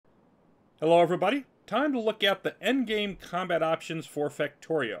Hello everybody, time to look at the endgame combat options for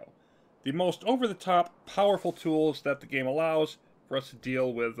Factorio. The most over-the-top, powerful tools that the game allows for us to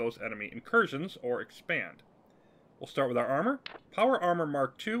deal with those enemy incursions or expand. We'll start with our armor. Power Armor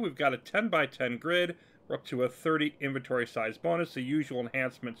Mark II, we've got a 10x10 grid. We're up to a 30 inventory size bonus, the usual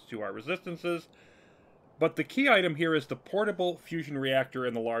enhancements to our resistances. But the key item here is the portable fusion reactor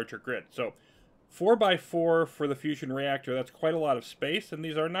in the larger grid. So 4x4 for the fusion reactor, that's quite a lot of space, and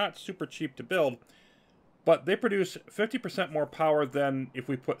these are not super cheap to build, but they produce 50% more power than if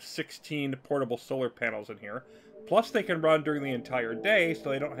we put 16 portable solar panels in here. Plus they can run during the entire day, so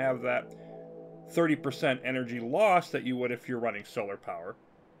they don't have that 30% energy loss that you would if you're running solar power.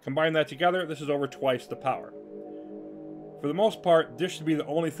 Combine that together, this is over twice the power. For the most part, this should be the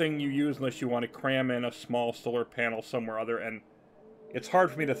only thing you use unless you want to cram in a small solar panel somewhere other, and it's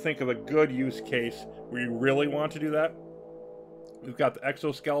hard for me to think of a good use case where you really want to do that. We've got the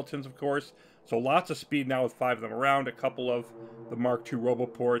exoskeletons, of course, so lots of speed now with 5 of them around. A couple of the Mark II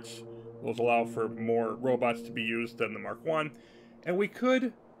roboports. Those allow for more robots to be used than the Mark I. And we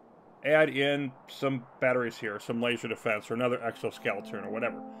could add in some batteries here, some laser defense, or another exoskeleton, or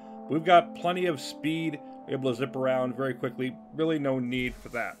whatever. But we've got plenty of speed, able to zip around very quickly. Really no need for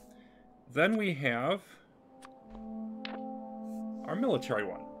that. Then we have our military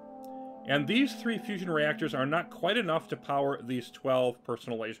one. And these 3 fusion reactors are not quite enough to power these 12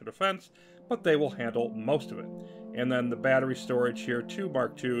 personal laser defense, but they will handle most of it. And then the battery storage here, 2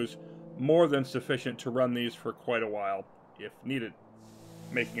 Mark IIs, more than sufficient to run these for quite a while if needed,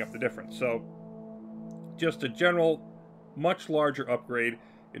 making up the difference. So just a general, much larger upgrade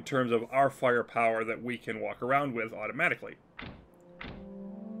in terms of our firepower that we can walk around with automatically.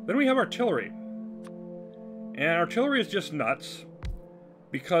 Then we have artillery. And artillery is just nuts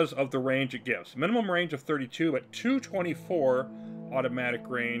because of the range it gives. Minimum range of 32, but 224 automatic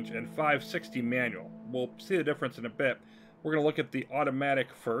range and 560 manual. We'll see the difference in a bit. We're going to look at the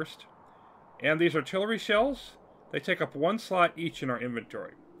automatic first. And these artillery shells, they take up 1 slot each in our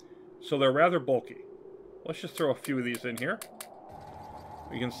inventory. So they're rather bulky. Let's just throw a few of these in here.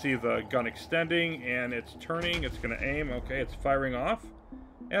 We can see the gun extending and it's turning. It's going to aim. Okay, it's firing off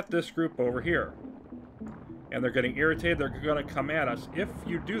at this group over here. And they're getting irritated, they're going to come at us. If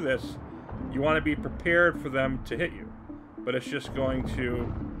you do this, you want to be prepared for them to hit you. But it's just going to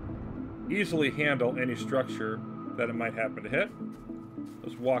easily handle any structure that it might happen to hit.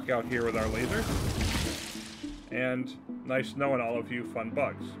 Let's walk out here with our lasers. And nice knowing all of you fun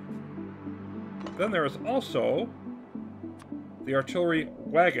bugs. Then there is also the artillery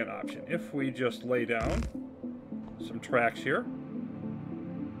wagon option. If we just lay down some tracks here,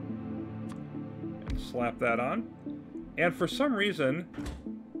 slap that on, and for some reason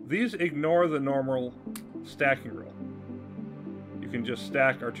these ignore the normal stacking rule. You can just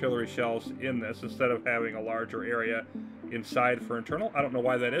stack artillery shells in this instead of having a larger area inside for internal. I don't know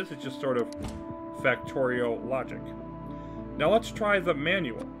why that is. It's just sort of Factorio logic. Now let's try the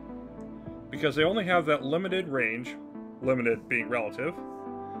manual, because they only have that limited range, limited being relative,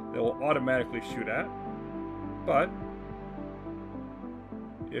 they will automatically shoot at. But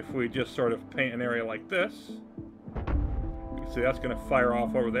if we just sort of paint an area like this, you can see that's going to fire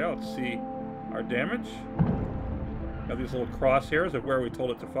off over there. Let's see our damage. Got these little crosshairs of where we told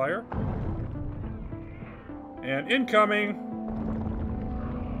it to fire. And incoming!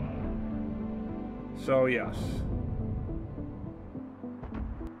 So yes.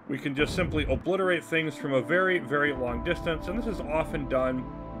 We can just simply obliterate things from a very, very long distance, and this is often done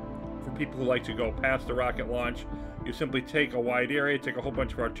for people who like to go past the rocket launch. You simply take a wide area, take a whole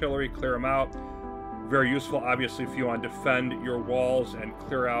bunch of artillery, clear them out. Very useful, obviously, if you want to defend your walls and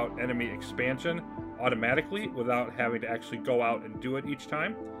clear out enemy expansion automatically without having to actually go out and do it each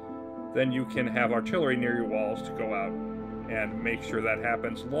time. Then you can have artillery near your walls to go out and make sure that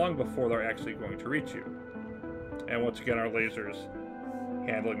happens long before they're actually going to reach you. And once again, our lasers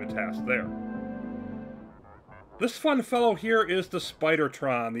handling the task there. This fun fellow here is the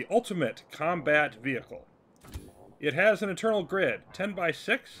Spidertron, the ultimate combat vehicle. It has an internal grid,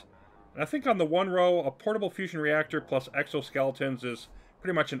 10x6, and I think on the one row, a portable fusion reactor plus exoskeletons is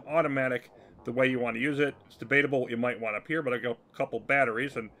pretty much an automatic the way you want to use it. It's debatable what you might want up here, but I've got a couple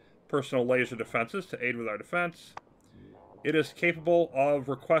batteries and personal laser defenses to aid with our defense. It is capable of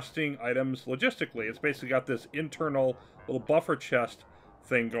requesting items logistically. It's basically got this internal little buffer chest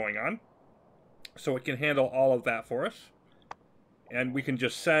thing going on, so it can handle all of that for us. And we can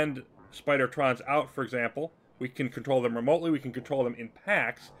just send Spidertrons out, for example. We can control them remotely, we can control them in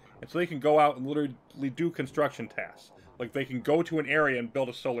packs, and so they can go out and literally do construction tasks. Like they can go to an area and build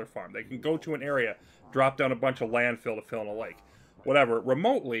a solar farm. They can go to an area, drop down a bunch of landfill to fill in a lake. Whatever,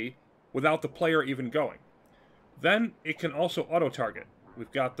 remotely, without the player even going. Then it can also auto-target.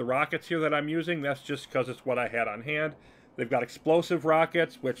 We've got the rockets here that I'm using. That's just because it's what I had on hand. They've got explosive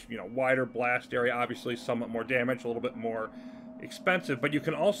rockets, which, wider blast area, obviously somewhat more damage, a little bit more expensive, but you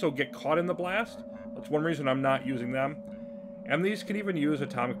can also get caught in the blast. That's one reason I'm not using them. And these can even use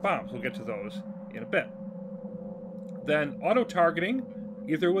atomic bombs. We'll get to those in a bit. Then auto-targeting,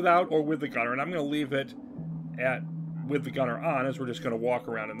 either without or with the gunner, and I'm going to leave it with the gunner on, as we're just going to walk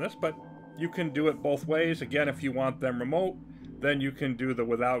around in this, but you can do it both ways. Again, if you want them remote, then you can do the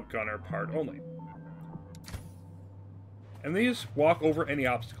without gunner part only. And these walk over any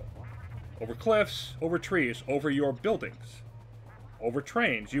obstacle. Over cliffs, over trees, over your buildings, over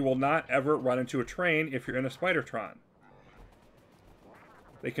trains. You will not ever run into a train if you're in a Spidertron.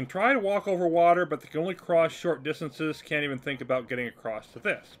 They can try to walk over water, but they can only cross short distances, can't even think about getting across to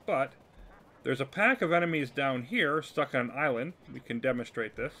this. But there's a pack of enemies down here, stuck on an island. We can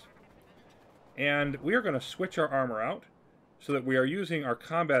demonstrate this. And we are going to switch our armor out, so that we are using our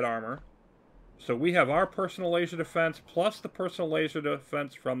combat armor. So we have our personal laser defense, plus the personal laser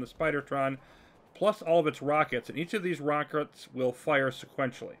defense from the Spidertron, plus all of its rockets, and each of these rockets will fire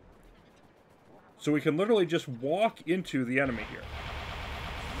sequentially. So we can literally just walk into the enemy here.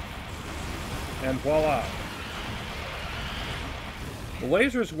 And voila. The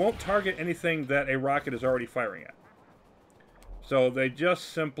lasers won't target anything that a rocket is already firing at. So they just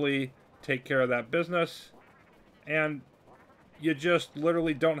simply take care of that business, and you just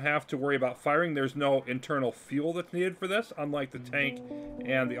literally don't have to worry about firing. There's no internal fuel that's needed for this, unlike the tank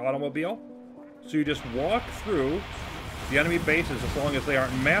and the automobile. So you just walk through the enemy bases as long as they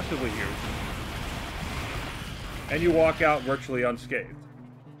aren't massively huge, and you walk out virtually unscathed.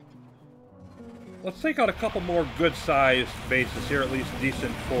 Let's take out a couple more good-sized bases here, at least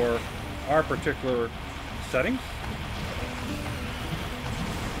decent for our particular settings.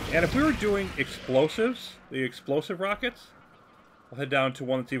 And if we were doing explosives, the explosive rockets, I'll head down to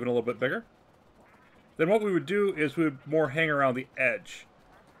one that's even a little bit bigger. Then what we would do is we would more hang around the edge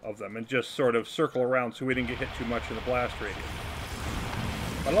of them and just sort of circle around so we didn't get hit too much in the blast radius.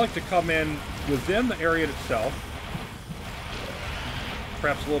 I'd like to come in within the area itself,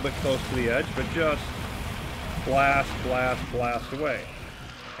 perhaps a little bit close to the edge, but just blast, blast, blast away.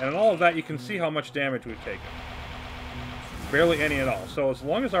 And in all of that, you can see how much damage we've taken. Barely any at all. So as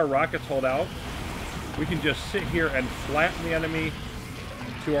long as our rockets hold out, we can just sit here and flatten the enemy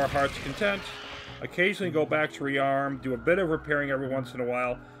to our heart's content. Occasionally go back to rearm, do a bit of repairing every once in a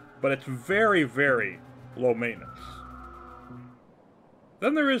while, but it's very, very low maintenance.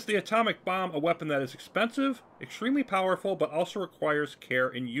 Then there is the atomic bomb, a weapon that is expensive, extremely powerful, but also requires care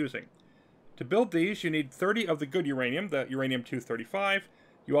in using. To build these, you need 30 of the good uranium, the uranium-235.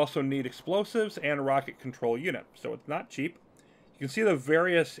 You also need explosives and a rocket control unit, so it's not cheap. You can see the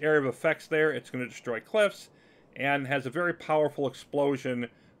various area of effects there. It's going to destroy cliffs, and has a very powerful explosion,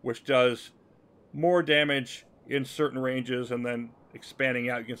 which does more damage in certain ranges, and then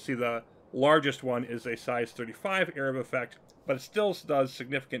expanding out. You can see the largest one is a size 35 area of effect, but it still does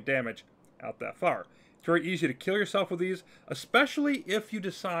significant damage out that far. It's very easy to kill yourself with these, especially if you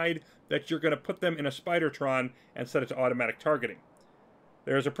decide that you're going to put them in a Spidertron and set it to automatic targeting.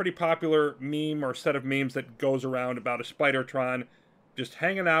 There's a pretty popular meme or set of memes that goes around about a Spidertron just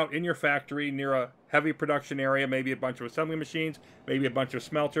hanging out in your factory near a heavy production area, maybe a bunch of assembly machines, maybe a bunch of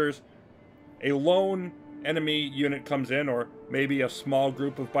smelters. A lone enemy unit comes in, or maybe a small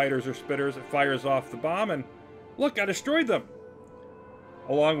group of biters or spitters that fires off the bomb, and look, I destroyed them!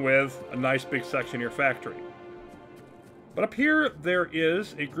 Along with a nice big section of your factory. But up here, there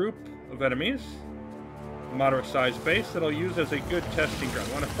is a group of enemies, a moderate-sized base, that I'll use as a good testing ground.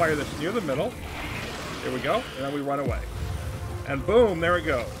 I want to fire this near the middle. There we go, and then we run away. And boom, there it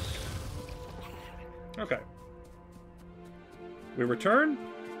goes. Okay. We return.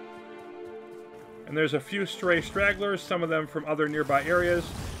 And there's a few stray stragglers, some of them from other nearby areas.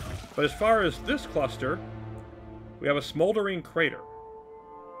 But as far as this cluster, we have a smoldering crater.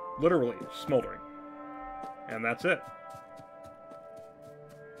 Literally smoldering. And that's it.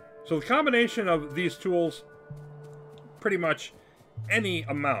 So the combination of these tools, pretty much any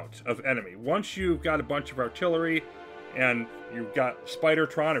amount of enemy. Once you've got a bunch of artillery, and you've got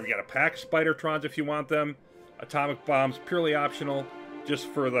Spidertron, or you've got a pack of Spidertrons if you want them, atomic bombs, purely optional, just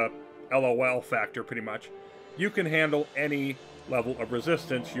for the LOL factor, pretty much, you can handle any level of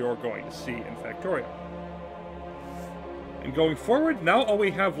resistance you're going to see in Factorio. And going forward, now all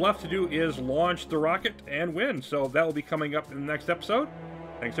we have left to do is launch the rocket and win. So that will be coming up in the next episode.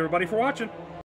 Thanks everybody for watching.